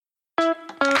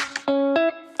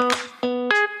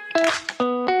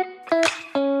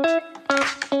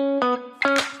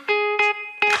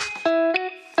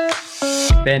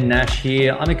Ben Nash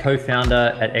here. I'm a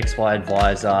co-founder at XY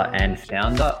Advisor and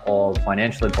founder of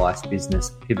financial advice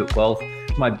business Pivot Wealth.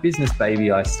 My business baby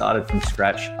I started from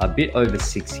scratch a bit over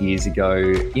 6 years ago.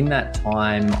 In that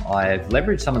time, I've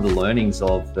leveraged some of the learnings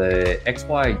of the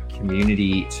XY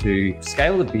community to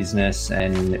scale the business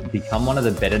and become one of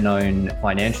the better known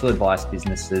financial advice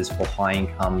businesses for high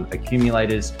income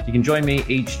accumulators. You can join me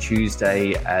each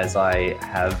Tuesday as I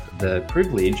have the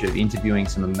privilege of interviewing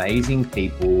some amazing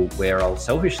people where I'll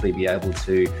selfishly be able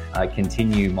to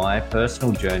continue my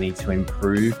personal journey to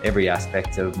improve every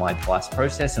aspect of my advice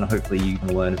process, and hopefully you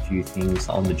can learn a few things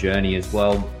on the journey as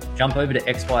well. Jump over to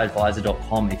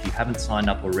xyadvisor.com if you haven't signed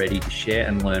up already to share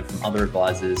and learn from other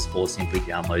advisors, or simply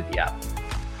download the app.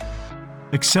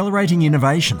 Accelerating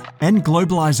innovation and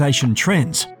globalization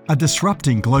trends are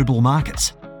disrupting global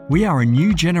markets. We are a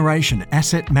new generation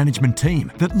asset management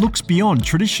team that looks beyond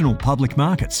traditional public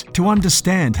markets to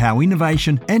understand how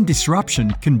innovation and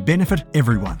disruption can benefit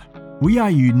everyone. We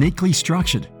are uniquely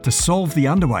structured to solve the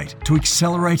underweight to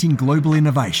accelerating global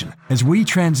innovation as we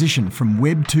transition from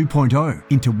Web 2.0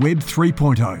 into Web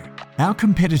 3.0. Our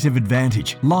competitive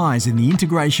advantage lies in the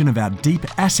integration of our deep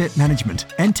asset management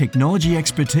and technology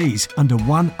expertise under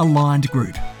one aligned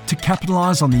group to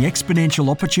capitalise on the exponential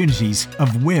opportunities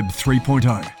of Web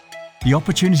 3.0. The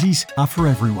opportunities are for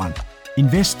everyone.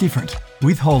 Invest different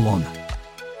with Holon.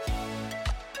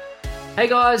 Hey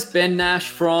guys, Ben Nash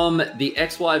from the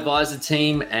XY Advisor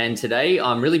team, and today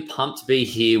I'm really pumped to be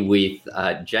here with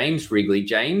James Wrigley.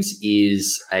 James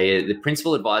is the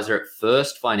principal advisor at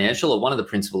First Financial, or one of the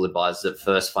principal advisors at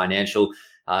First Financial.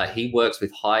 He works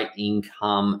with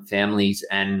high-income families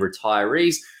and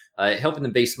retirees, helping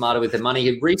them be smarter with their money.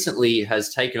 He recently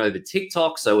has taken over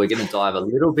TikTok, so we're going to dive a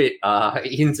little bit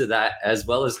into that, as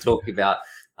well as talk about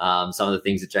some of the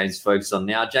things that James is focused on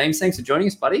now. James, thanks for joining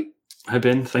us, buddy. Hi,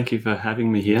 Ben. Thank you for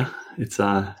having me here. It's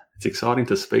exciting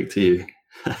to speak to you.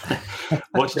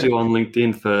 Watched you on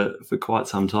LinkedIn for quite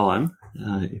some time.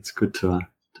 It's good to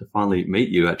finally meet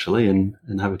you, actually, and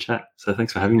have a chat. So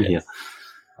thanks for having me here.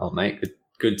 Oh, mate,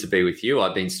 good to be with you.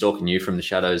 I've been stalking you from the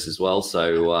shadows as well.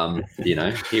 So,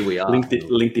 here we are.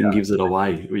 LinkedIn gives it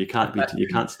away. You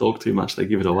can't stalk too much. They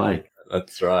give it away.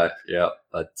 That's right. Yeah.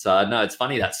 But no, it's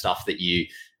funny, that stuff that you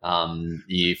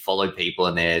follow people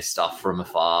and their stuff from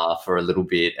afar for a little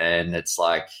bit, and it's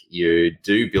like you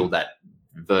do build that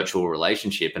virtual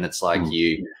relationship, and it's like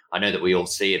I know that we all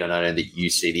see it, and I know that you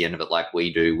see the end of it like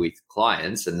we do with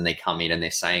clients, and then they come in and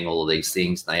they're saying all of these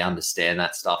things and they understand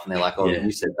that stuff and they're like,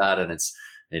 you said that, and it's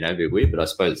a bit weird, but I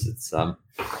suppose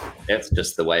it's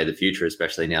just the way of the future,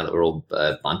 especially now that we're all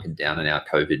bunkered down in our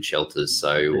COVID shelters.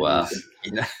 So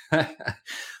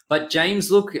But James,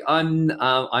 look,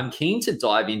 I'm keen to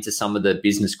dive into some of the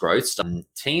business growth stuff,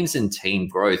 teams and team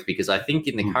growth, because I think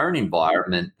in the current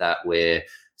environment that we're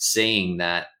seeing,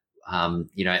 that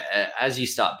as you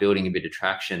start building a bit of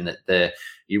traction, that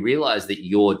you realize that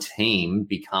your team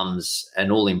becomes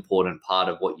an all important part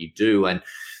of what you do. And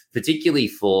particularly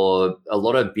for a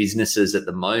lot of businesses at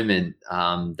the moment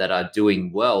that are doing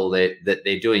well, that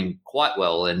they're doing quite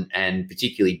well and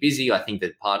particularly busy. I think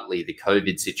that partly the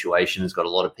COVID situation has got a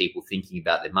lot of people thinking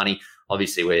about their money.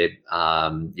 Obviously,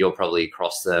 you're probably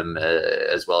across them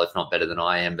as well, if not better than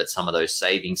I am, but some of those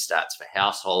saving stats for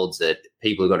households, that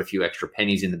people have got a few extra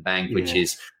pennies in the bank, which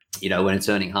is, when it's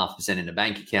earning 0.5% in a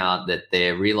bank account, that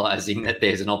they're realizing that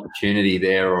there's an opportunity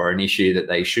there or an issue that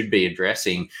they should be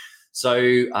addressing. So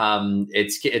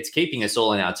it's keeping us all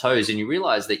on our toes, and you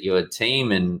realize that your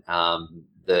team and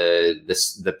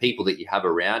the people that you have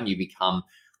around you become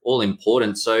all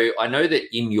important. So I know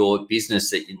that in your business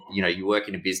that you work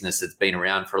in a business that's been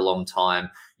around for a long time.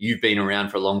 You've been around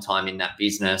for a long time in that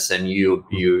business, and you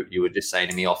were just saying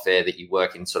to me off air that you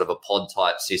work in sort of a pod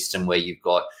type system where you've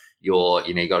got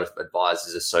you've got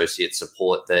advisors, associate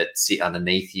support that sit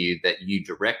underneath you that you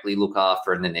directly look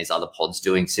after, and then there's other pods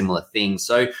doing similar things.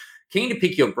 So keen to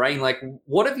pick your brain, like,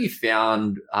 what have you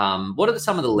found? What are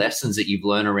some of the lessons that you've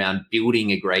learned around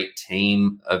building a great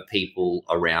team of people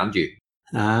around you?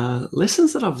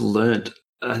 Lessons that I've learned,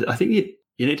 I think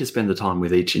you need to spend the time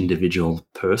with each individual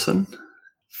person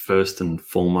first and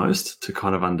foremost to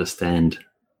kind of understand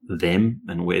them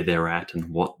and where they're at and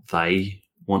what they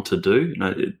want to do.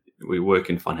 We work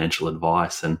in financial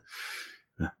advice, and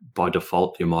by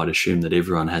default, you might assume that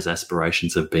everyone has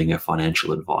aspirations of being a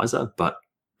financial advisor, but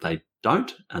they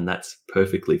don't, and that's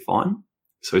perfectly fine.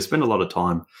 So I spend a lot of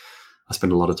time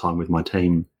with my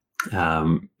team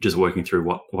just working through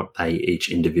what they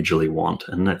each individually want,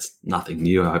 and that's nothing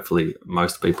new. Hopefully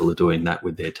most people are doing that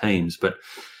with their teams, but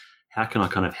how can I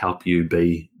kind of help you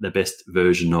be the best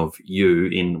version of you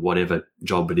in whatever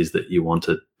job it is that you want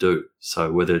to do?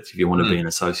 So whether it's if you want to be an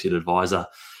associate advisor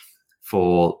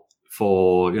for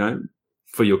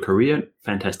your career,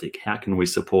 fantastic. How can we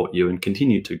support you and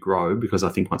continue to grow? Because I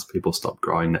think once people stop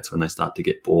growing, that's when they start to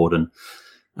get bored and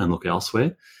look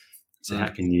elsewhere. So how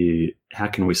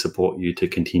can we support you to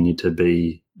continue to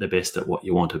be the best at what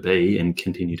you want to be and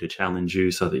continue to challenge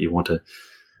you so that you want to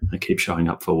keep showing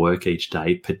up for work each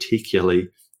day, particularly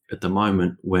at the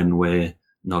moment when we're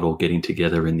not all getting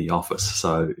together in the office.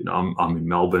 So I'm in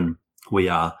Melbourne. We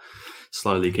are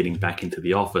slowly getting back into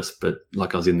the office, but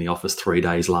like I was in the office 3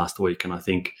 days last week, and I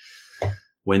think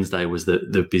Wednesday was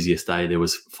the busiest day. There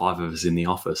was 5 of us in the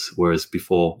office, whereas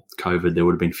before COVID, there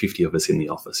would have been 50 of us in the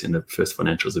office. In the First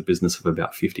Financial is a business of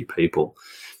about 50 people.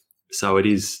 So it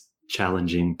is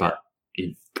challenging, but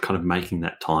kind of making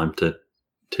that time to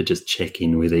just check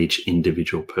in with each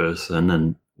individual person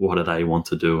and what do they want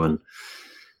to do and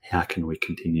how can we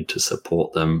continue to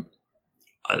support them.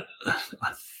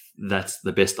 That's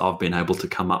the best I've been able to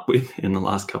come up with in the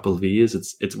last couple of years.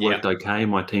 It's worked okay.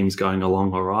 My team's going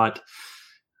along all right.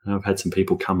 I've had some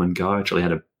people come and go. Actually,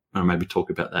 I'll maybe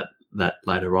talk about that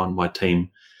later on. My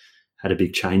team had a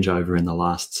big changeover in the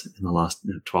last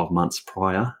 12 months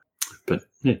prior, but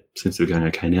yeah, seems to be going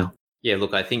okay now. Yeah,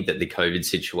 look, I think that the COVID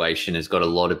situation has got a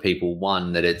lot of people,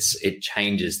 one, that it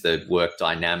changes the work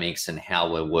dynamics and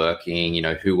how we're working,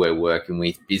 who we're working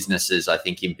with, businesses, I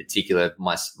think in particular,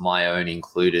 my own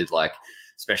included, like,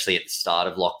 especially at the start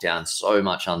of lockdown, so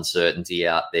much uncertainty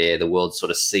out there. The world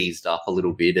sort of seized up a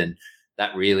little bit, and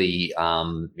that really,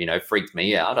 freaked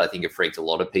me out. I think it freaked a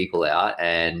lot of people out,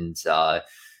 and a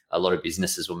lot of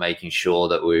businesses were making sure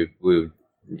that we were,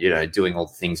 doing all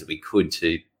the things that we could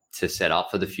to set up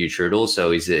for the future. It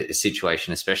also is a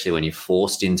situation, especially when you're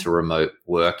forced into remote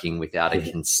working without a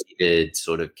considered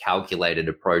sort of calculated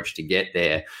approach to get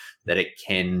there, that it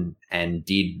can and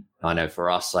did, I know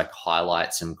for us, like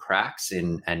highlight some cracks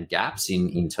and gaps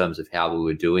in terms of how we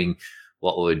were doing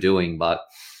what we were doing. But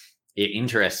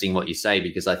interesting what you say,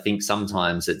 because I think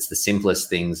sometimes it's the simplest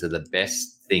things are the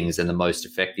best things and the most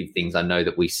effective things. I know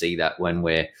that we see that when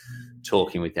we're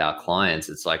talking with our clients.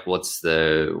 It's like, what's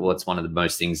one of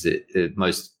the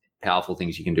most powerful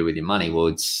things you can do with your money? Well,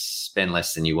 it's spend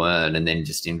less than you earn and then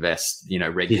just invest,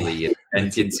 regularly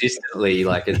and consistently.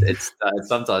 Like it's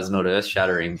sometimes not earth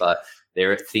shattering, but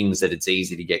there are things that it's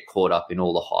easy to get caught up in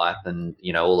all the hype and,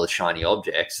 all the shiny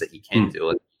objects that you can do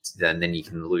it. And then you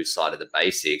can lose sight of the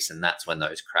basics. And that's when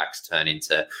those cracks turn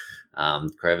into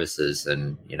crevices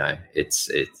and,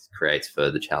 it creates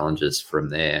further challenges from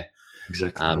there.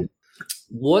 Exactly.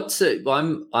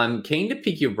 I'm keen to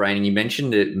pick your brain, and you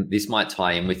mentioned that this might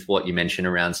tie in with what you mentioned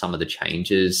around some of the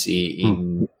changes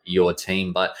in your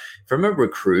team, but from a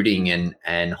recruiting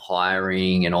and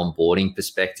hiring and onboarding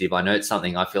perspective, I know it's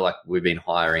something I feel like we've been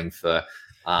hiring for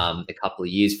a couple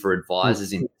of years for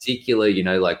advisors in particular.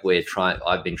 Like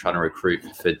I've been trying to recruit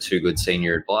for 2 good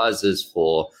senior advisors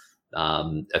for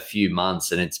a few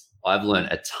months, and I've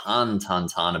learned a ton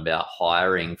about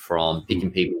hiring from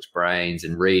picking people's brains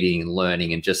and reading and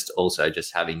learning, and just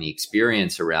having the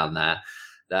experience around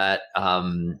that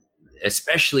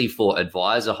especially for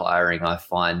advisor hiring, I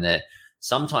find that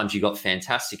sometimes you've got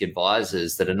fantastic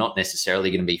advisors that are not necessarily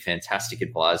going to be fantastic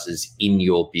advisors in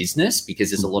your business,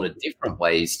 because there's a lot of different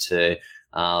ways to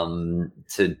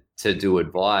do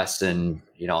advice. And,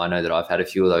 I know that I've had a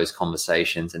few of those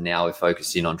conversations, and now we're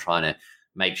focusing on trying to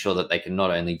make sure that they can not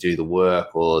only do the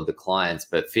work or the clients,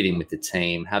 but fit in with the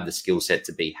team, have the skill set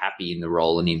to be happy in the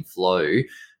role and in flow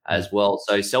as well.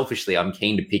 So selfishly, I'm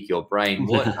keen to pick your brain.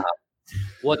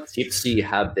 What tips do you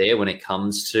have there when it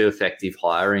comes to effective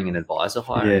hiring and advisor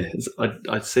hiring? Yeah,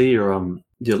 I see your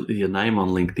name on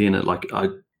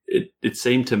LinkedIn. It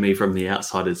seemed to me from the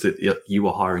outside is that you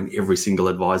were hiring every single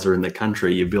advisor in the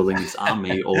country. You're building this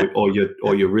army, or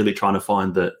you're really trying to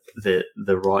find the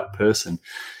right person.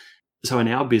 So in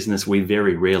our business, we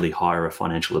very rarely hire a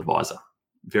financial advisor.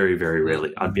 Very, very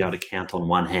rarely. I'd be able to count on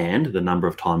one hand the number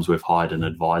of times we've hired an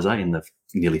advisor in the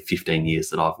nearly 15 years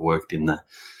that I've worked in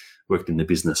the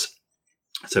business.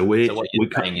 So what you're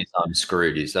saying is I'm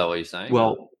screwed. Is that what you're saying?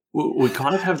 Well, we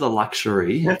kind of have the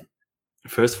luxury.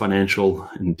 First Financial,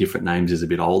 in different names, is a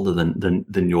bit older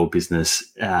than your business.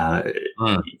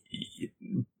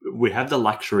 We have the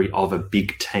luxury of a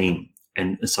big team,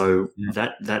 and so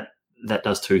that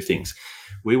does 2 things.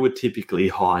 We would typically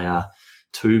hire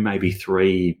 2, maybe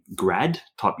 3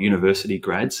 type university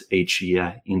grads each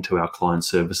year into our client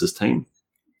services team.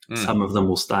 Some of them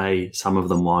will stay, some of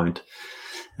them won't.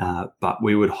 But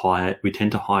we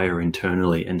tend to hire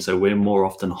internally. And so we're more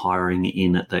often hiring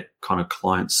in at that kind of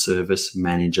client service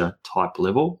manager type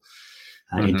level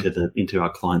into our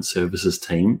client services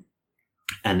team.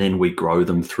 And then we grow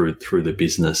them through the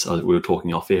business. We were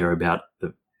talking off air about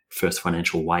the First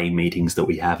Financial Way meetings that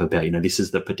we have about, this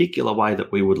is the particular way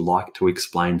that we would like to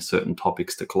explain certain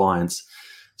topics to clients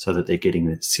so that they're getting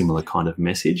a similar kind of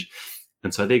message.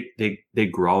 And so they're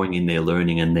growing in their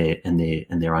learning and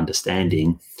their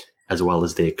understanding, as well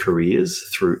as their careers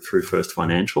through First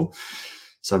Financial.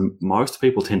 So most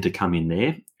people tend to come in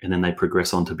there and then they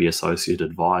progress on to be associate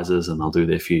advisors, and they'll do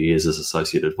their few years as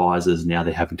associate advisors. Now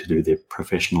they're having to do their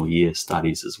professional year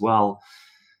studies as well,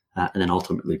 and then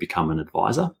ultimately become an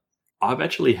advisor. I've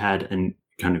actually had, and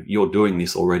kind of you're doing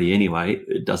this already anyway,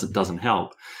 it doesn't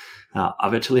help.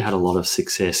 I've actually had a lot of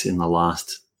success in the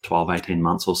last 12, 18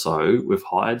 months or so. We've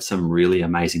hired some really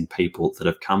amazing people that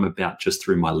have come about just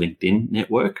through my LinkedIn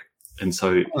network. And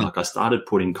so I started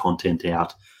putting content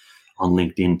out on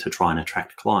LinkedIn to try and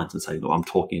attract clients and say, look, I'm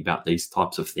talking about these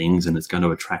types of things and it's going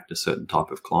to attract a certain type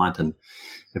of client. And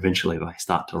eventually they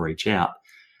start to reach out.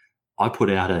 I put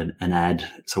out an ad.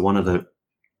 So one of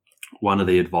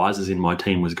the advisors in my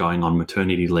team was going on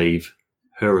maternity leave.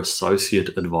 Her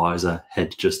associate advisor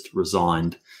had just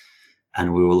resigned,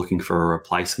 and we were looking for a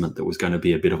replacement that was going to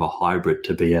be a bit of a hybrid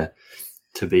to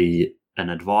be an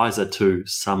advisor to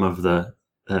some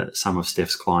of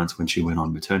Steph's clients when she went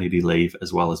on maternity leave,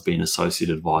 as well as being an associate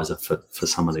advisor for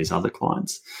some of these other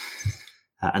clients.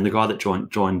 And the guy that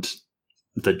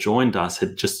joined us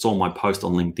had just saw my post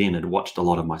on LinkedIn, had watched a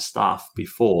lot of my stuff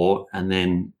before, and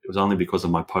then it was only because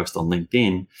of my post on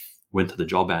LinkedIn went to the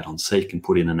job ad on Seek and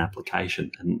put in an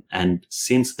application. And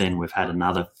since then, we've had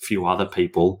another few other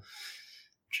people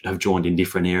have joined in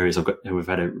different areas. We've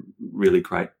had a really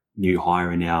great new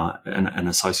hire in an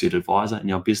associate advisor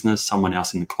in our business, someone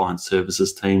else in the client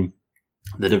services team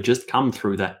that have just come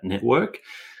through that network,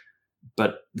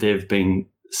 but they've been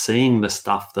seeing the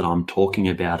stuff that I'm talking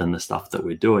about and the stuff that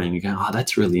we're doing. You go, oh,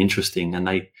 that's really interesting. And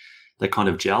they kind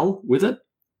of gel with it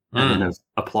and then have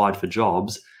applied for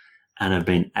jobs and have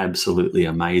been absolutely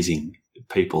amazing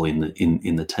people in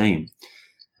the team.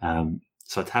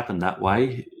 So it's happened that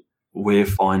way. We're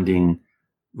finding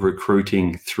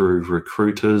recruiting through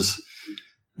recruiters.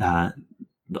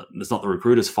 It's not the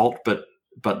recruiter's fault, but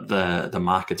the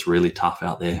market's really tough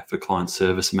out there for client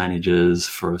service managers,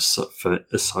 for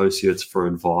associates, for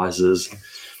advisors.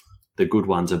 The good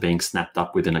ones are being snapped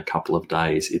up within a couple of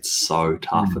days. It's so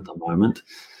tough at the moment,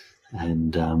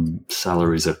 and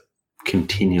salaries are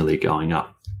continually going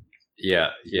up. Yeah.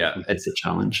 It's a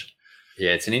challenge.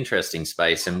 Yeah, it's an interesting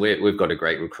space, and we've got a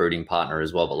great recruiting partner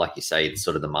as well. But like you say, it's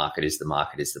sort of the market is the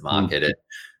market.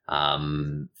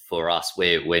 And for us,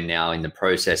 we're now in the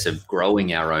process of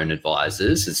growing our own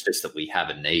advisors. It's just that we have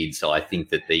a need. So I think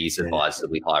that these advisors that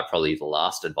we hire are probably the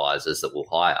last advisors that we'll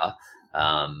hire.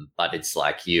 But it's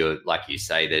like you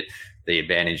say, that the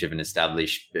advantage of an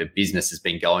established business has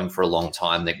been going for a long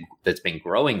time, that's been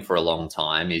growing for a long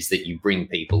time, is that you bring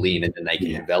people in and then they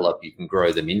can develop, you can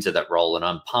grow them into that role. And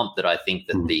I'm pumped that I think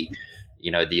that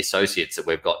the associates that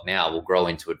we've got now will grow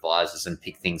into advisors and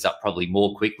pick things up probably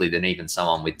more quickly than even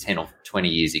someone with 10 or 20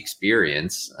 years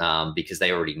experience, because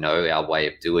they already know our way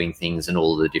of doing things and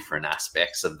all of the different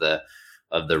aspects of the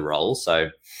role.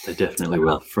 So they definitely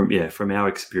will. From our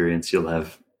experience, you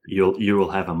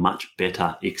will have a much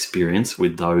better experience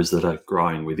with those that are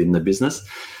growing within the business.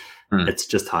 It's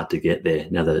just hard to get there.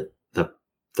 Now,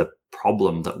 the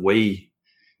problem that we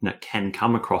can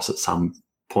come across at some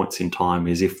points in time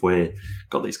is if we've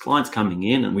got these clients coming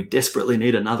in and we desperately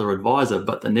need another advisor,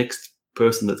 but the next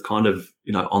person that's kind of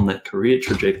on that career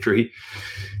trajectory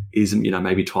is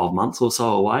maybe 12 months or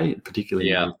so away, particularly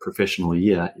in a professional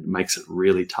year. It makes it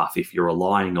really tough if you're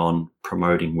relying on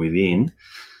promoting within.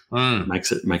 It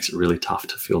makes it really tough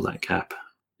to fill that gap.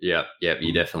 Yeah.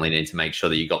 You definitely need to make sure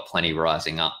that you got plenty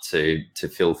rising up to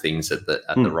fill things at the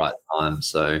right time.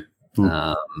 So,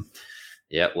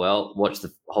 well,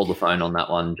 hold the phone on that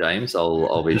one, James.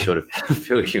 I'll be sure to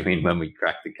fill you in when we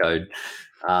crack the code.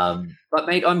 But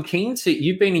mate, I'm keen to.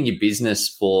 You've been in your business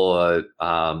for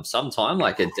some time,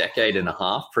 like a decade and a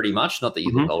half, pretty much. Not that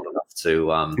you look old enough to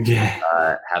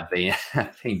have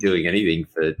been doing anything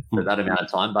for that amount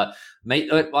of time. But mate,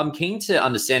 I'm keen to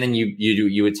understand. And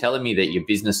you were telling me that your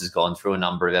business has gone through a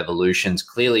number of evolutions.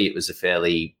 Clearly, it was a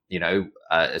fairly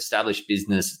established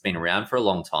business. It's been around for a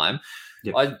long time.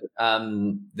 Yep.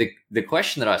 The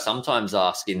question that I sometimes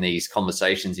ask in these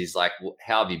conversations is like,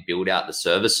 how have you built out the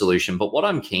service solution? But what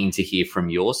I'm keen to hear from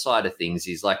your side of things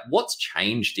is like, what's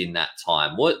changed in that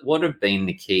time? What have been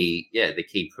the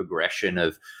key progression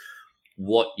of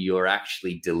what you're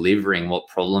actually delivering, what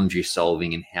problems you're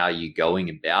solving, and how you're going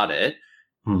about it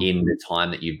in the time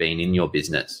that you've been in your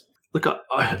business? Look,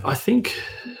 I think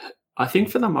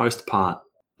for the most part,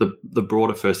 the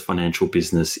broader First Financial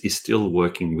business is still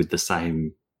working with the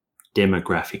same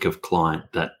demographic of client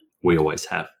that we always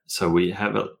have. So we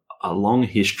have a long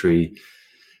history,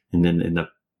 and then in the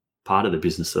part of the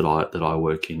business that I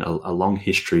work in, a long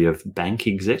history of bank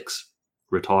execs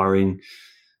retiring,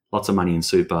 lots of money in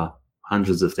super,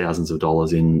 hundreds of thousands of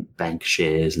dollars in bank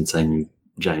shares, and saying,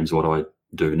 James, what do I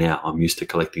do now? I'm used to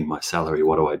collecting my salary.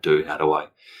 What do I do? How do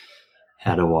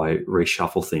I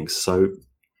reshuffle things? So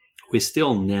we're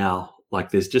still now,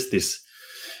 like, there's just this,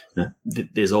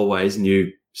 there's always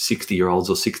new 60-year-olds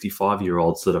or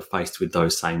 65-year-olds that are faced with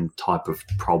those same type of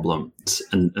problems.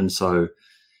 And so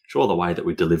sure, the way that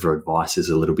we deliver advice is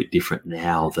a little bit different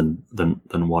now than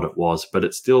what it was, but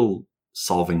it's still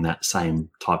solving that same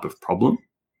type of problem.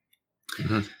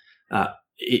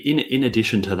 In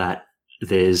addition to that,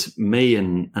 there's me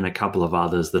and a couple of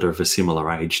others that are of a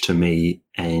similar age to me,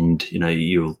 and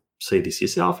you'll see this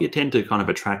yourself. You tend to kind of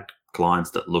attract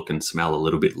clients that look and smell a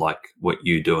little bit like what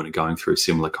you do and are going through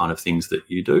similar kind of things that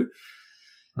you do.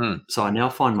 So I now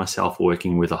find myself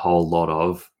working with a whole lot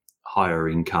of higher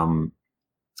income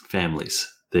families.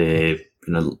 They're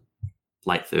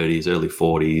late 30s, early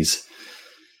 40s,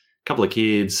 a couple of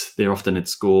kids. They're often at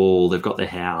school. They've got their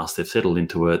house. They've settled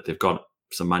into it. They've got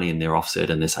some money in their offset,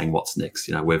 and they're saying, "What's next?"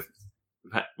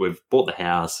 We've bought the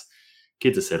house.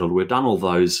 Kids are settled. We've done all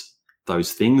those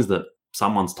things that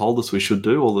someone's told us we should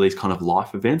do, all of these kind of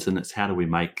life events, and it's how do we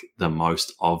make the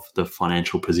most of the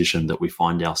financial position that we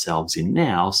find ourselves in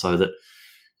now, so that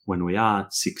when we are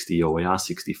 60 or we are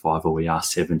 65 or we are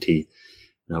 70,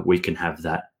 we can have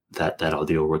that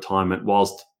ideal retirement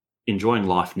whilst enjoying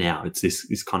life now. It's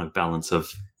this kind of balance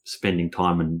of spending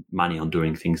time and money on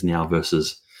doing things now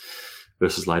versus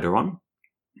later on.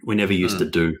 We never used to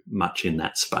do much in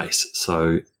that space,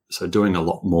 so doing a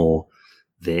lot more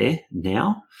there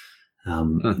now.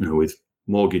 With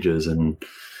mortgages and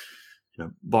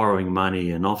borrowing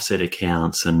money and offset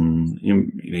accounts, and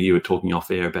you were talking off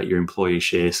air about your employee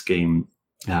share scheme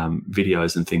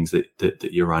videos and things that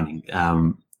you're running,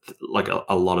 like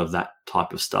a lot of that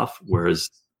type of stuff. Whereas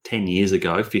 10 years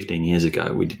ago, 15 years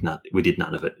ago, we did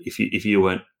none of it. If you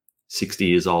weren't 60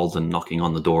 years old and knocking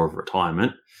on the door of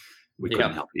retirement, we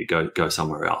couldn't help you go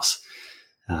somewhere else.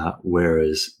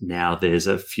 Whereas now there's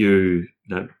a few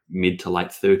mid to late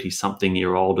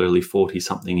 30-something-year-old, early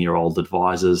 40-something-year-old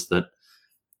advisors that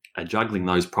are juggling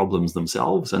those problems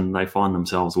themselves, and they find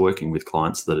themselves working with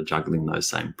clients that are juggling those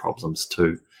same problems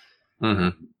too,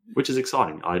 which is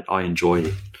exciting. I enjoy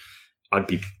it. I'd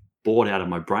be bored out of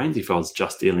my brains if I was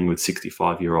just dealing with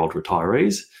 65-year-old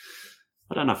retirees.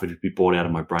 I don't know if I'd be bored out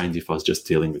of my brains if I was just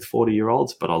dealing with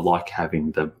 40-year-olds, but I like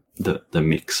having the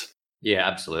mix. Yeah,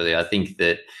 absolutely. I think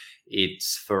that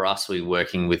it's, for us, we're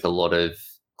working with a lot of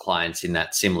clients in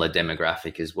that similar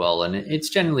demographic as well. And it's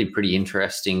generally pretty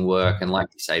interesting work. And like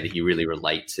you say, that you really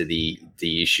relate to the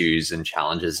issues and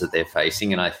challenges that they're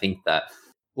facing. And I think that,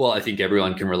 I think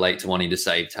everyone can relate to wanting to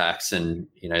save tax and,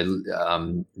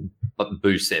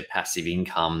 boost their passive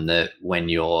income, that when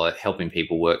you're helping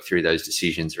people work through those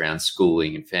decisions around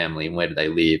schooling and family and where do they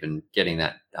live and getting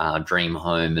that dream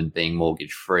home and being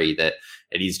mortgage free, that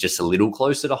it is just a little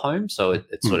closer to home. So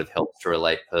it sort of helps to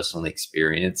relate personal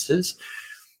experiences.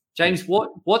 James,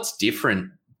 what's different?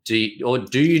 Do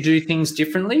you do things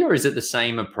differently, or is it the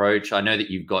same approach? I know that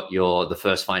you've got the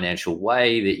First Financial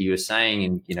way that you were saying,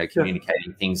 and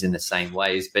communicating things in the same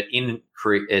ways, but in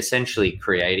essentially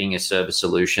creating a service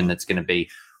solution that's going to be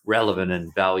relevant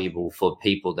and valuable for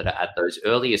people that are at those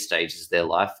earlier stages of their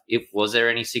life. Was there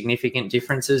any significant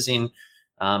differences in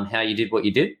how you did what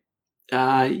you did?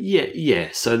 Yeah.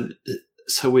 So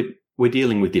we're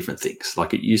dealing with different things.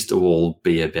 Like, it used to all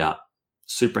be about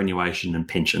superannuation and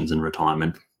pensions and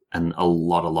retirement, and a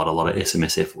lot of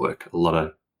SMSF work, a lot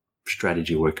of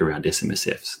strategy work around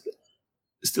SMSFs.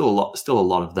 Still a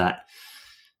lot of that,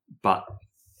 but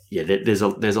yeah, there's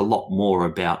a lot more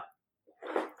about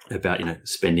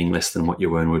spending less than what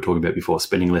you earn. We were talking about before,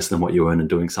 spending less than what you earn and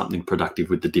doing something productive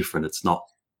with the difference.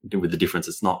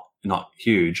 It's not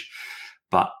huge,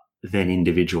 but then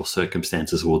individual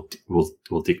circumstances will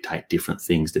dictate different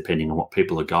things depending on what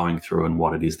people are going through and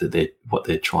what it is that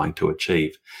they're trying to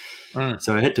achieve.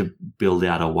 So I had to build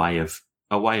out a way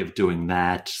of doing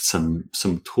that, some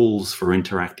tools for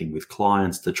interacting with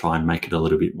clients to try and make it a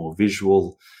little bit more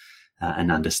visual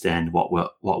and understand what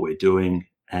we're doing,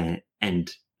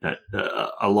 and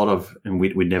a lot of, and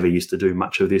we never used to do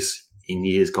much of this in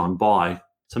years gone by.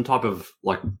 some type of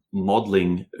like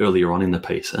modeling earlier on in the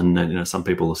piece. And some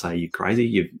people will say, "You're crazy.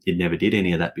 You never did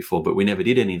any of that before." But we never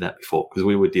did any of that before because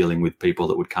we were dealing with people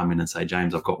that would come in and say,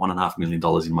 "James, I've got $1.5 million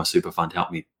in my super fund.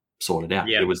 Help me sort it out."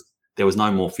 Yeah. There was no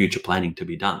more future planning to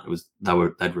be done.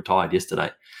 They'd retired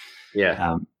yesterday.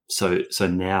 Yeah. So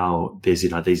now there's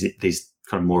these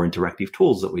kind of more interactive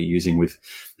tools that we're using with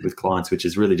clients, which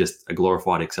is really just a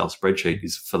glorified Excel spreadsheet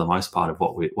is for the most part of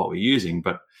what we're using,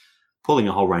 but pulling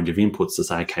a whole range of inputs to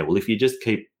say, okay, well, if you just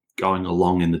keep going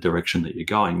along in the direction that you're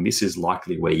going, this is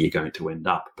likely where you're going to end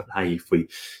up. But hey, if we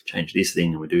change this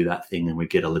thing and we do that thing and we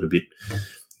get a little bit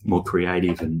more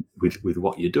creative and with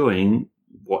what you're doing,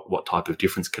 what type of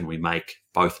difference can we make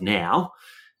both now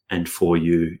and for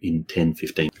you in 10,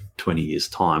 15, 20 years'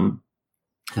 time?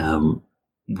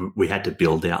 We had to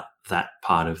build out that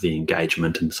part of the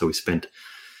engagement. And so we spent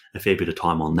a fair bit of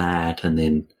time on that, and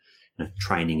then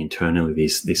training internally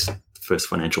these first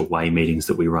financial way meetings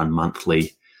that we run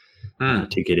monthly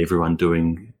to get everyone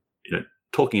doing,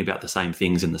 talking about the same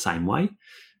things in the same way.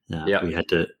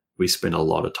 We spent a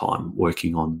lot of time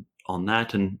working on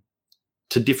that, and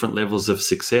to different levels of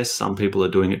success. Some people are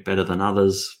doing it better than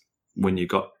others. When you've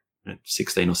got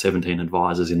 16 or 17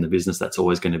 advisors in the business, that's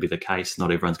always going to be the case.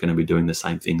 Not everyone's going to be doing the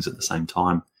same things at the same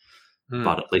time,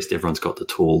 but at least everyone's got the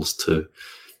tools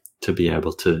to be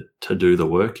able to do the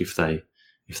work if they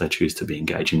choose to be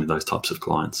engaging with those types of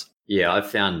clients. Yeah, I've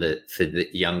found that for the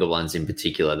younger ones in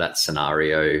particular, that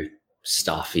scenario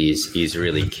stuff is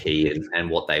really key and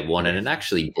what they want. And it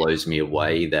actually blows me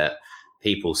away that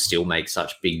people still make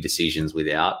such big decisions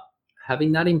without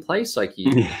having that in place. Like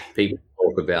people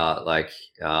talk about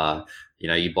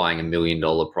you're buying $1 million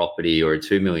property or a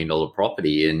 $2 million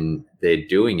property, and they're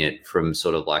doing it from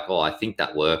sort of like, oh, I think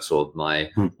that works, or my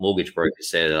mortgage broker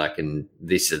said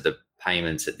this are the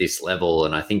payments at this level,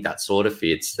 and I think that sort of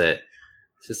fits. That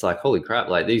it's just like, holy crap,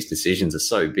 like these decisions are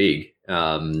so big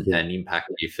and impact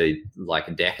you for like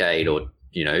a decade or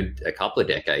a couple of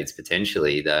decades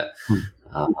potentially. That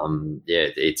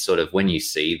it's sort of when you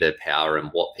see the power and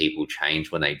what people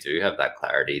change when they do have that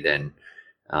clarity, then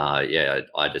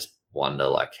I just wonder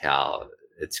like how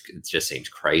it just seems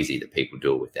crazy that people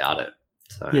do it without it.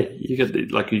 So you get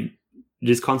you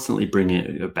just constantly bring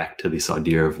it back to this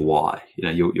idea of why.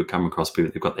 You'll come across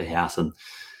people who've got their house and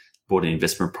bought an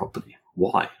investment property.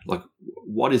 Why? Like,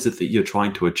 what is it that you're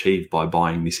trying to achieve by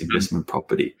buying this investment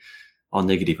property? On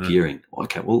negative gearing.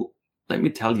 Okay, well, let me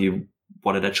tell you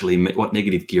what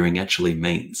negative gearing actually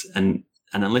means. And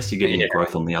unless you're getting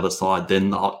growth on the other side,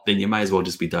 then you may as well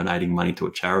just be donating money to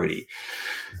a charity.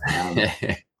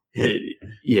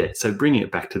 So bringing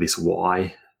it back to this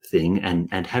why thing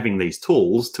and having these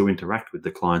tools to interact with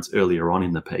the clients earlier on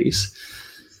in the piece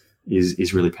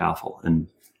is really powerful. And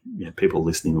people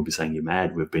listening will be saying, "You're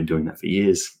mad. We've been doing that for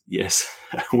years." Yes,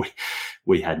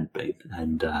 we hadn't been,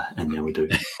 and now we do.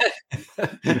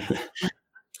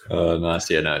 Oh, nice.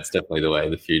 Yeah, no, it's definitely the way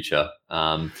of the future.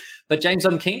 But James,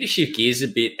 I'm keen to shift gears a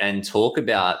bit and talk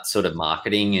about sort of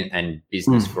marketing and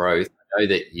business growth. I know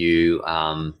that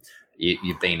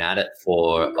you've been at it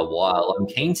for a while. I'm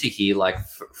keen to hear, like,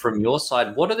 from your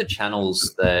side, what are the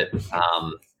channels that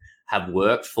have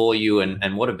worked for you,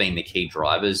 and what have been the key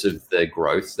drivers of the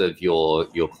growth of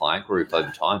your client group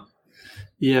over time?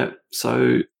 Yeah,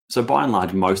 so by and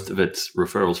large, most of it's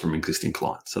referrals from existing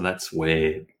clients. So that's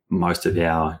where most of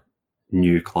our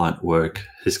new client work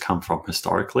has come from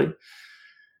historically.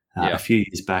 A few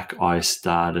years back, I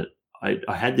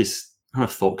had this kind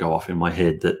of thought go off in my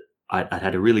head that I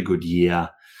had a really good year,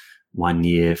 1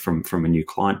 year from a new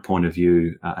client point of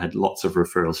view. I had lots of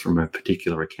referrals from a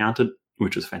particular accountant,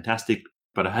 which was fantastic.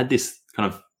 But I had this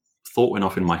kind of thought went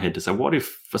off in my head to say, what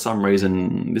if for some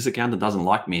reason this accountant doesn't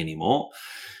like me anymore?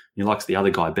 He likes the other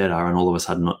guy better, and all of a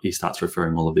sudden he starts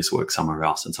referring all of this work somewhere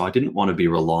else. And so I didn't want to be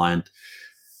reliant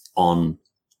on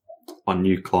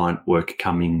new client work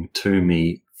coming to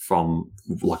me from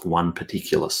like one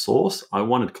particular source. I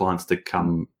wanted clients to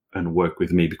come and work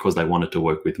with me because they wanted to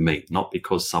work with me, not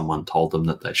because someone told them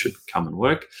that they should come and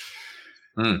work.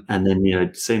 And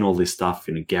then, seeing all this stuff,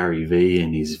 Gary V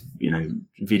and his,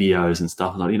 videos and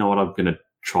stuff. And I'm going to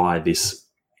try this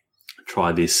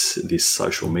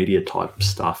social media type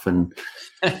stuff and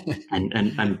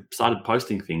started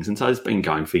posting things. And so it's been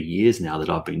going for years now that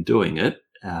I've been doing it.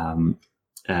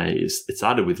 It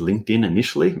started with LinkedIn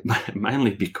initially,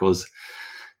 mainly because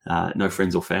no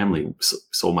friends or family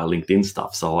saw my LinkedIn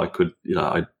stuff. So I could,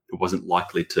 I wasn't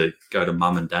likely to go to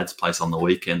mum and dad's place on the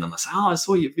weekend and they say, "Oh, I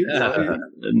saw your video,"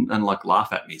 and like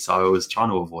laugh at me. So I was trying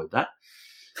to avoid that.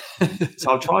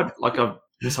 So I tried,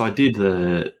 I did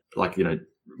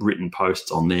written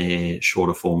posts on there,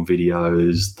 shorter form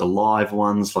videos, the live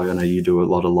ones. Like I know you do a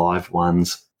lot of live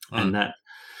ones, and that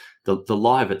the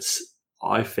live,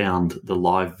 I found the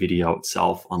live video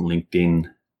itself on LinkedIn,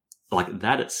 like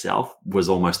that itself was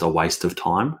almost a waste of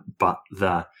time, but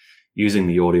using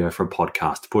the audio for a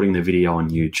podcast, putting the video on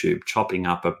YouTube, chopping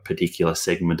up a particular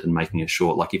segment and making it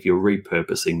short, like if you're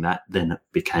repurposing that, then it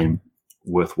became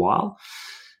worthwhile.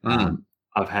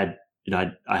 I've had,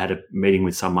 I had a meeting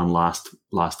with someone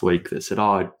last week that said,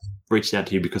 I reached out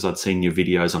to you because I'd seen your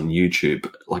videos on YouTube.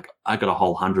 Like I got a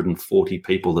whole 140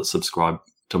 people that subscribe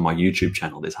to my YouTube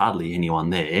channel. There's hardly anyone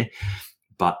there,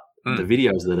 but the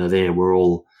videos that are there were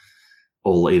all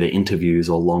either interviews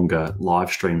or longer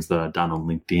live streams that are done on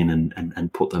LinkedIn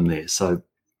and put them there. So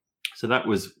that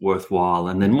was worthwhile.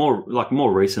 And then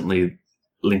more recently,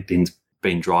 LinkedIn's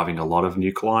been driving a lot of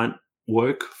new client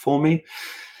work for me.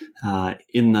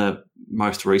 In the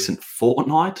most recent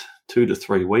fortnight, 2 to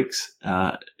 3 weeks,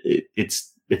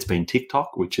 it's been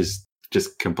TikTok, which is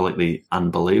just completely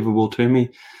unbelievable to me.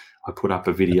 I put up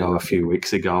a video a few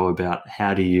weeks ago about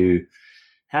how do you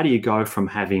go from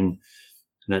having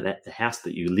the house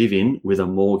that you live in with a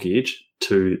mortgage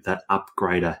to that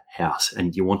upgrader house,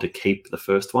 and you want to keep the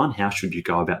first one. How should you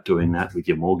go about doing that with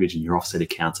your mortgage and your offset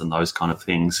accounts and those kind of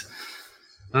things?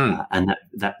 And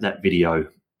that video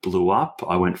blew up.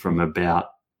 I went from about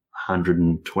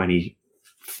 120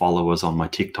 followers on my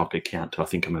TikTok account to I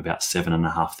think I'm about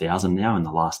 7,500 now in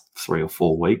the last 3 or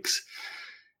 4 weeks.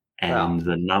 And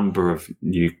the number of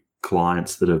new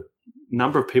clients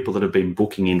number of people that have been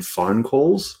booking in phone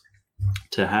calls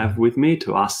to have with me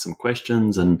to ask some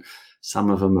questions, and some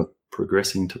of them are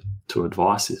progressing to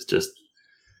advice is just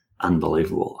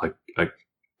unbelievable. I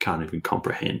can't even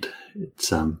comprehend.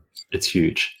 It's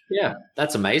huge. Yeah,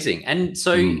 that's amazing. And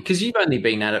so, because you've only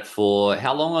been at it for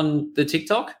how long on the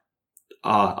TikTok?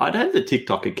 I'd had the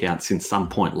TikTok account since some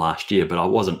point last year, but I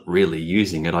wasn't really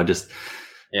using it. I just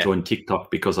joined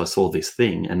TikTok because I saw this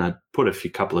thing, and I put a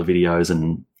couple of videos,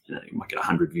 and you might get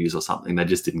 100 views or something. They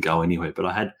just didn't go anywhere. But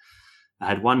I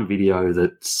had one video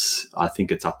that's, I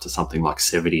think it's up to something like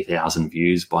 70,000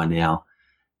 views by now,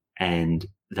 and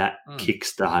that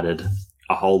kickstarted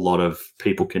a whole lot of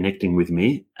people connecting with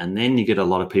me. And then you get a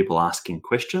lot of people asking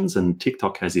questions, and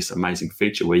TikTok has this amazing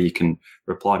feature where you can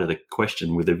reply to the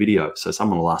question with a video. So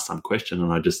someone will ask some question,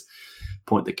 and I just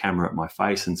point the camera at my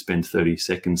face and spend 30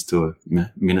 seconds to a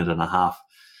minute and a half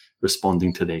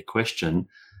responding to their question.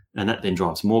 And that then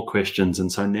drives more questions.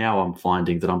 And so now I'm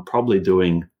finding that I'm probably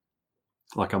doing,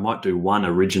 like I might do one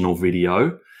original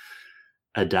video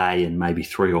a day and maybe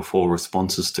 3 or 4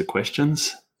 responses to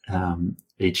questions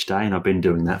each day. And I've been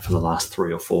doing that for the last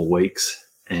 3 or 4 weeks.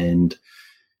 And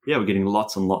yeah, we're getting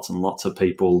lots and lots and lots of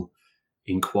people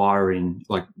inquiring,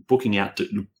 like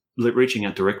reaching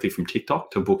out directly from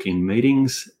TikTok to book in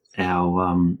meetings.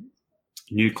 Our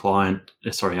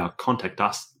our contact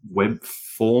us web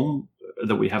form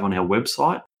that we have on our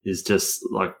website is just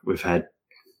like we've had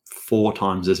 4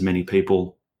 times as many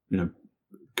people,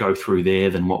 go through there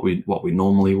than what we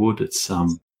normally would. It's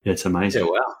amazing. Yeah,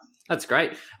 wow. That's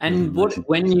great. And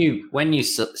when you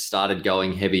started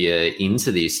going heavier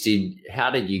into this, how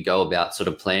did you go about sort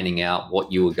of planning out what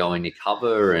you were going to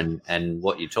cover and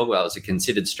what you talk about? Was it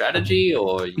considered strategy,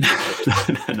 or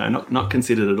no, not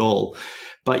considered at all.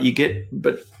 But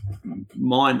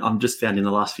mine, I'm just found in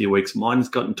the last few weeks, mine's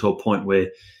gotten to a point where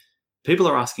people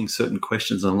are asking certain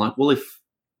questions, and I'm like, well, if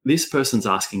this person's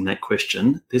asking that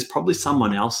question, there's probably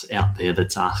someone else out there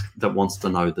that wants to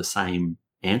know the same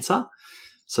answer.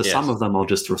 So some of them I'll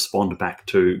just respond back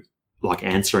to, like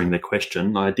answering the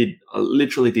question. I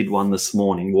literally did one this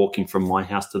morning, walking from my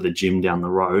house to the gym down the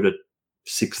road at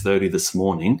 6:30 this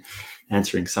morning,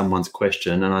 answering someone's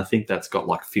question. And I think that's got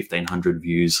like 1,500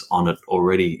 views on it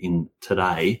already in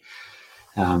today.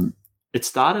 It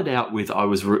started out with I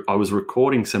was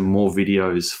recording some more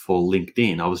videos for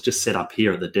LinkedIn. I was just set up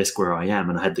here at the desk where I am,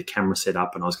 and I had the camera set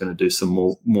up, and I was going to do some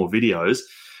more videos.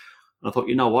 And I thought,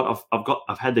 you know what,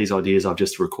 I've had these ideas. I've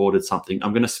just recorded something.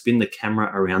 I'm going to spin the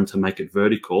camera around to make it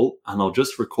vertical, and I'll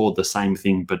just record the same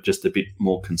thing but just a bit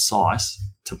more concise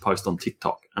to post on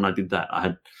TikTok. And I did that. I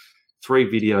had 3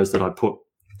 videos that I put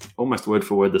almost word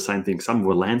for word the same thing. Some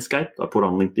were landscape I put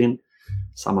on LinkedIn.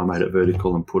 Some I made it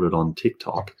vertical and put it on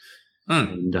TikTok.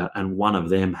 And one of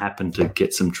them happened to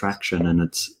get some traction, and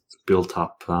it's built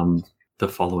up the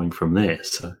following from there.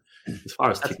 So as far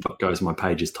as TikTok goes, my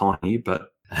page is tiny, but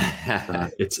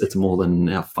it's more than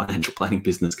our financial planning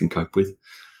business can cope with.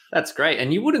 That's great.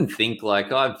 And you wouldn't think,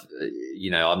 like, I'm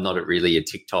not really a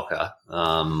TikToker,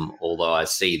 although I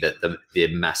see that the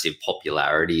massive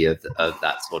popularity of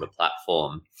that sort of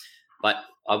platform. But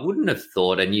I wouldn't have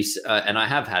thought, and I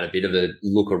have had a bit of a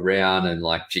look around and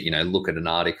look at an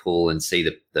article and see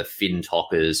the fin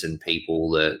talkers and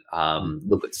people that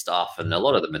look at stuff, and a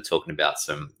lot of them are talking about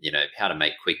some, how to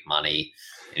make quick money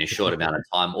in a short amount of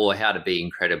time or how to be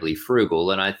incredibly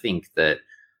frugal. And I think that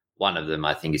one of them,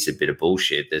 I think, is a bit of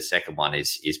bullshit. The second one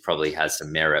is probably has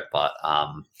some merit, but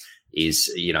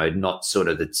is not sort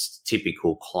of the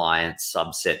typical client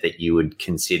subset that you would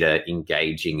consider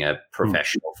engaging a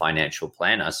professional financial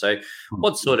planner. So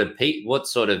what sort of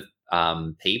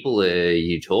people are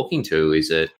you talking to?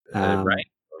 Is it right?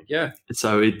 Yeah.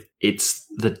 So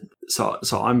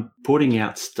so I'm putting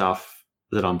out stuff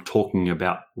that I'm talking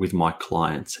about with my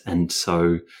clients, and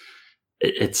so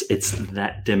it's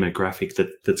that demographic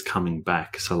that's coming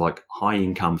back. So like high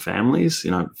income families,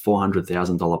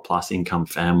 $400,000 plus income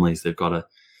families, they've got a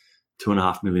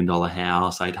 $2.5 million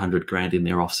house, $800,000 in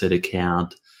their offset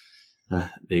account.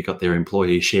 They've got their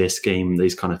employee share scheme,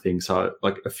 these kind of things. So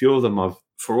like a few of them,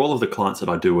 for all of the clients that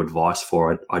I do advice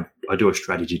for, I do a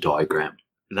strategy diagram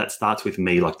that starts with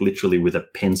me, like literally with a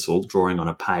pencil drawing on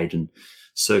a page and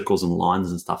circles and lines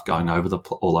and stuff going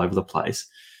all over the place.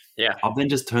 Yeah. I'll then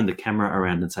just turn the camera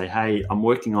around and say, hey, I'm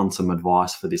working on some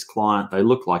advice for this client. They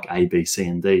look like A, B, C,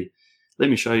 and D. Let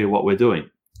me show you what we're doing.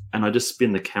 And I just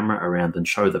spin the camera around and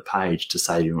show the page to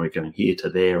say, we're going here to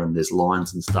there and there's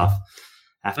lines and stuff.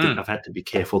 I've had to be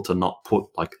careful to not put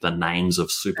like the names of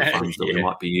super funds that we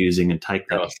might be using and take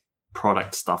that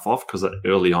product stuff off, because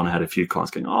early on I had a few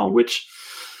clients going,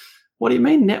 what do you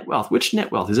mean net wealth? Which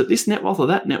net wealth? Is it this net wealth or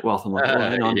that net wealth? I'm like,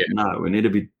 hang on. No, we need to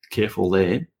be careful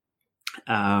there.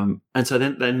 And so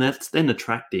then that's then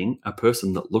attracting a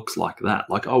person that looks like that.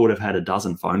 Like I would have had a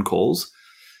dozen phone calls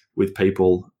with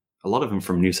people, a lot of them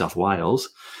from New South Wales,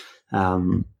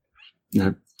 $300,000,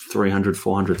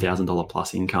 $400,000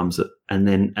 plus incomes, and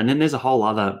then there's a whole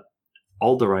other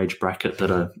older age bracket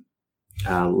that are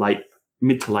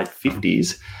mid to late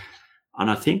 50s,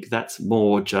 and I think that's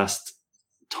more just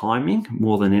timing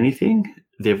more than anything.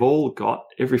 They've all got,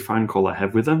 every phone call I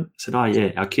have with them said, oh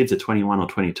yeah, our kids are 21 or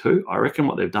 22. I reckon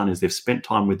what they've done is they've spent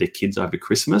time with their kids over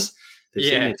Christmas. They've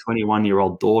seen their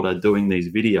 21-year-old daughter doing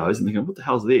these videos and they're going, what the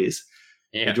hell's this?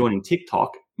 Yeah. They're joining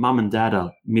TikTok. Mum and dad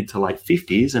are mid to late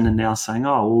 50s and are now saying,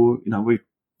 we're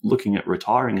looking at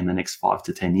retiring in the next 5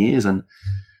 to 10 years. And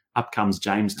up comes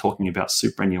James talking about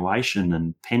superannuation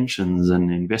and pensions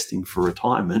and investing for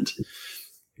retirement.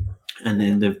 And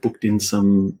then they've booked in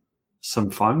some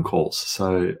phone calls.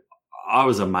 So I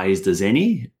was amazed as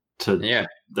any to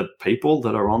the people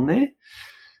that are on there.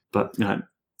 But,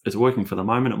 it's working for the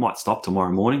moment. It might stop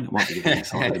tomorrow morning. It might be getting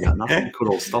excited about nothing. It could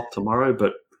all stop tomorrow,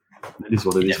 but it is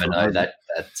what it is. You never know.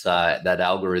 That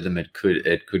algorithm, it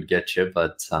could get you,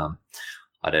 but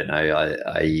I don't know.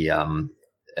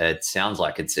 It sounds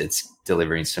like it's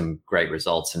delivering some great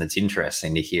results, and it's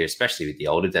interesting to hear, especially with the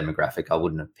older demographic. I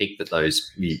wouldn't have picked that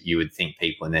those you would think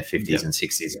people in their 50s and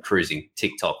 60s are cruising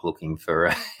TikTok looking for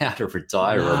how to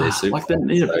retire or their super. Like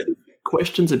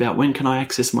questions about when can I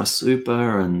access my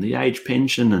super and the age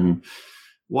pension, and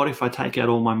what if I take out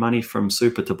all my money from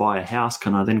super to buy a house?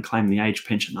 Can I then claim the age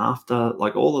pension after?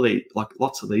 Like all of the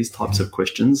lots of these types of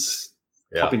questions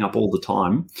popping up all the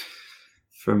time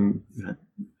from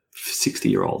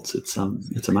 60-year-olds. It's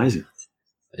amazing.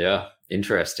 Yeah,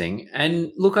 interesting.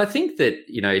 And look, I think that,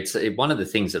 it's one of the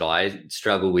things that I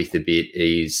struggle with a bit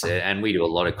is, and we do a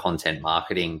lot of content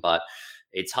marketing, but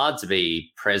it's hard to be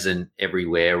present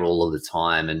everywhere all of the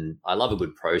time. And I love a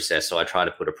good process, so I try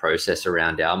to put a process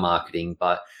around our marketing.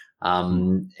 But,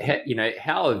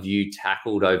 how have you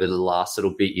tackled over the last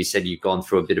little bit? You said you've gone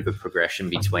through a bit of a progression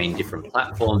between different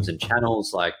platforms and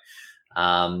channels. Like,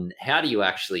 how do you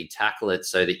actually tackle it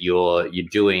so that you're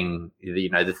doing,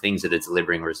 the things that are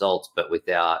delivering results, but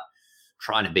without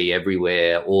trying to be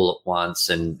everywhere all at once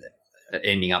and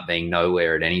ending up being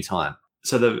nowhere at any time?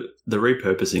 So the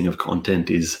repurposing of content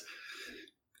is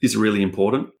really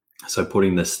important. So I'll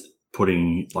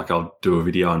do a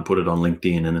video and put it on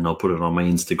LinkedIn, and then I'll put it on my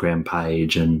Instagram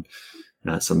page, and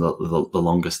some of the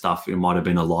longer stuff. It might have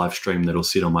been a live stream that'll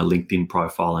sit on my LinkedIn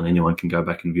profile, and anyone can go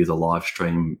back and view the live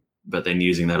stream, but then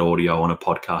using that audio on a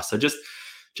podcast. So just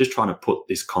trying to put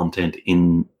this content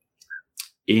in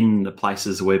the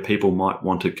places where people might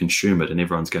want to consume it, and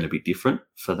everyone's going to be different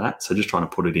for that. So just trying to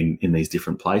put it in these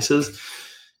different places.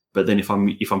 But then if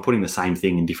I'm putting the same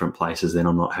thing in different places, then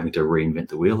I'm not having to reinvent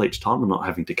the wheel each time. I'm not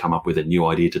having to come up with a new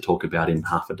idea to talk about in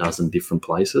half a dozen different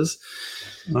places.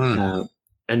 And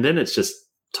then it's just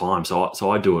time. So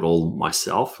I do it all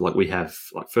myself. Like we have,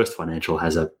 First Financial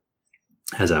has a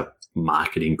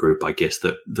marketing group, I guess,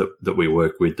 that we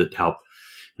work with that help,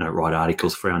 write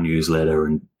articles for our newsletter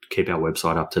and keep our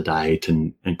website up to date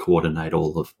and coordinate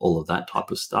all of that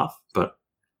type of stuff.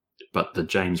 But the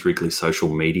James Wrigley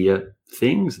social media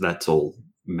things, that's all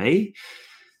me.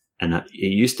 And it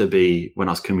used to be when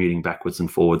I was commuting backwards and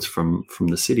forwards from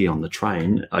the city on the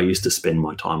train, I used to spend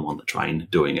my time on the train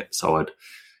doing it. So I'd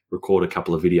record a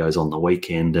couple of videos on the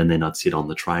weekend, and then I'd sit on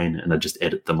the train and I'd just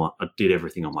edit them. I did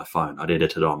everything on my phone. I'd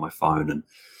edit it on my phone and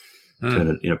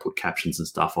turn it, put captions and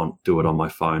stuff on, do it on my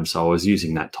phone. So I was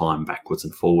using that time backwards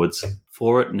and forwards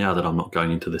for it. Now that I'm not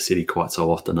going into the city quite so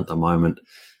often at the moment,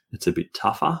 it's a bit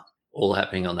tougher. All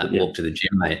happening on that walk to the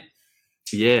gym, mate.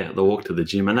 Yeah, the walk to the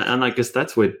gym. And I guess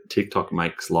that's where TikTok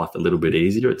makes life a little bit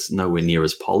easier. It's nowhere near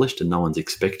as polished, and no one's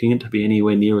expecting it to be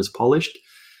anywhere near as polished.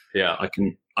 Yeah.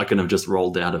 I can have just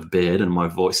rolled out of bed and my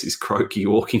voice is croaky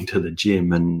walking to the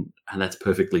gym, and that's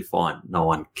perfectly fine. No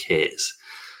one cares.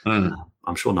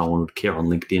 I'm sure no one would care on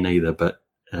LinkedIn either, but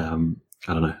I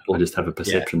don't know. I just have a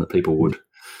perception that people would.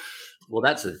 Well,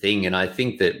 that's the thing. And I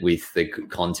think that with the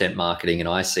content marketing, and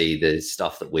I see the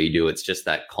stuff that we do, it's just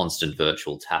that constant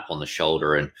virtual tap on the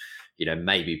shoulder. And,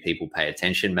 maybe people pay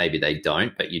attention, maybe they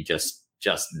don't, but you're just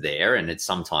there. And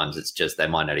sometimes it's just, they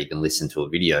might not even listen to a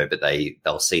video, but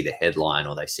they'll see the headline,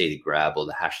 or they see the grab or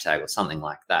the hashtag or something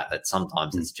like that. That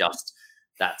sometimes it's just,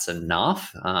 that's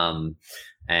enough.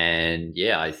 And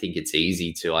yeah, I think it's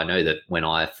easy to, I know that when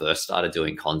I first started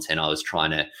doing content, I was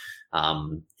trying to,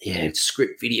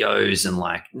 script videos and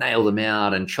like nail them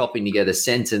out and chopping together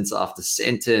sentence after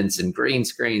sentence and green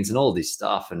screens and all this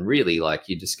stuff. And really, like,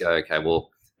 you just go, okay,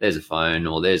 well, there's a phone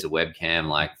or there's a webcam,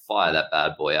 like fire that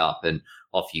bad boy up and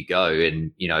off you go.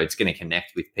 And, it's going to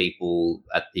connect with people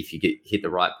if you hit the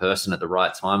right person at the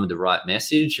right time with the right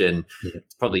message. And it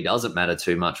probably doesn't matter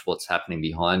too much what's happening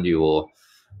behind you, or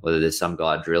whether there's some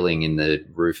guy drilling in the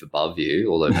roof above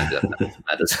you, although maybe that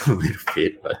matters a little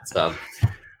bit. But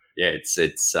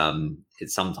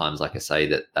it's sometimes, like I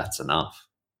say, that's enough.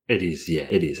 It is, yeah,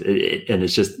 it is. And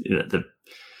it's just,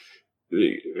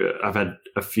 I've had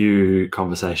a few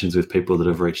conversations with people that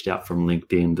have reached out from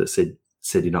LinkedIn that said,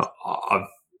 I've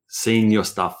seen your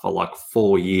stuff for like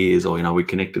 4 years, or, we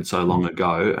connected so long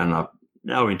ago and I've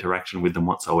no interaction with them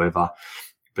whatsoever.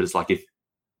 But it's like,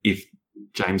 if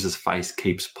James's face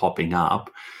keeps popping up,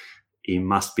 he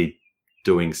must be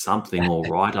doing something all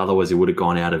right. Otherwise, he would have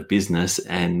gone out of business.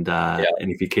 And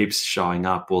if he keeps showing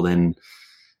up, well, then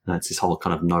it's this whole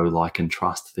kind of know, like, and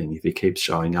trust thing. If he keeps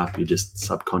showing up, you just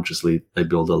subconsciously, they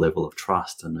build a level of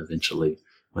trust, and eventually,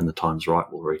 when the time's right,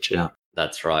 we'll reach out.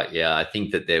 That's right. Yeah, I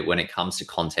think that when it comes to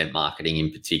content marketing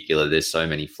in particular, there's so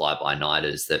many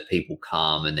fly-by-nighters that people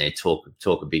come and they talk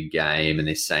a big game and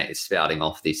they're spouting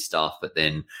off this stuff, but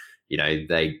then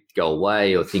they go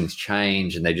away or things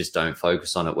change and they just don't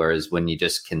focus on it. Whereas when you're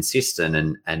just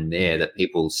consistent and there, that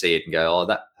people see it and go, oh,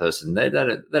 that person, they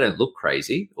don't look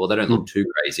crazy, or they don't look too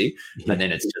crazy. And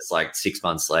then it's just like 6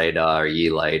 months later, a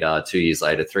year later, 2 years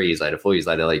later, 3 years later, 4 years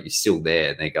later, like, you're still there.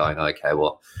 And they're going, okay,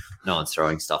 well, no one's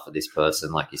throwing stuff at this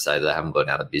person. Like you say, they haven't gone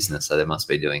out of business, so they must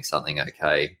be doing something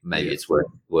okay. Maybe it's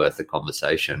worth a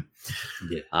conversation.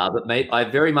 Yeah. But mate, I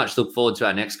very much look forward to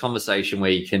our next conversation where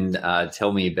you can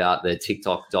tell me about the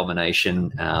TikTok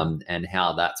domination and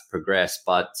how that's progressed.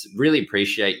 But really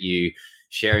appreciate you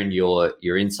sharing your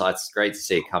insights. It's great to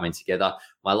see it coming together.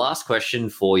 My last question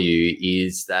for you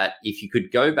is that if you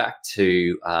could go back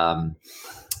to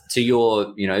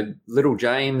your, little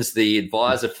James, the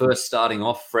advisor, first starting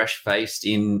off fresh-faced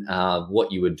in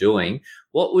what you were doing,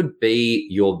 what would be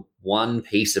your one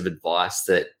piece of advice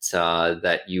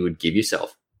that you would give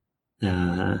yourself?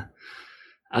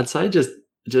 I'd say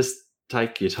just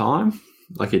take your time.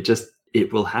 Like,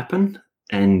 it will happen,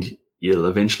 and you'll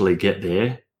eventually get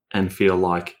there and feel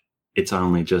like it's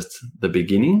only just the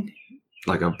beginning.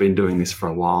 Like, I've been doing this for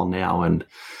a while now, and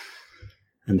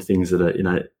things that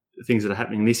are, things that are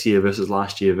happening this year versus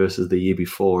last year versus the year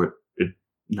before,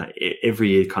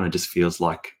 every year kind of just feels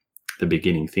like the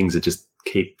beginning. Things that just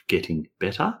keep getting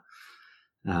better.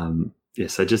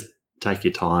 So just take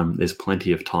your time. There's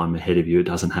plenty of time ahead of you. It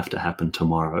doesn't have to happen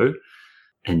tomorrow.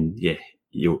 And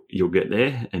you'll get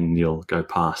there, and you'll go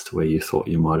past where you thought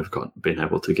you might have been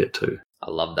able to get to. I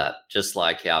love that. Just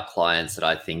like our clients, that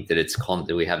I think that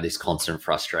that we have this constant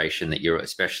frustration that you're,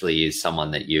 especially as someone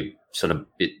that you're sort of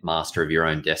bit master of your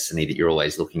own destiny, that you're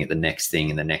always looking at the next thing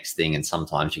and the next thing. And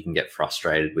sometimes you can get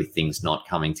frustrated with things not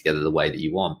coming together the way that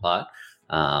you want. But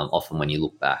often when you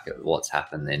look back at what's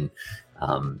happened, then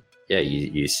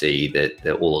you see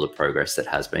that all of the progress that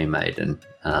has been made, and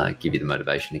give you the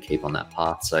motivation to keep on that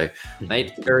path. So,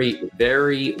 mate, very,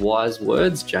 very wise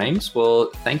words, James. Well,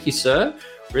 thank you, sir.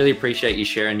 Really appreciate you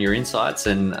sharing your insights.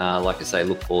 And like I say,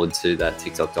 look forward to that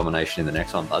TikTok domination in the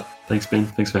next one, bud. Thanks, Ben.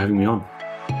 Thanks for having me on.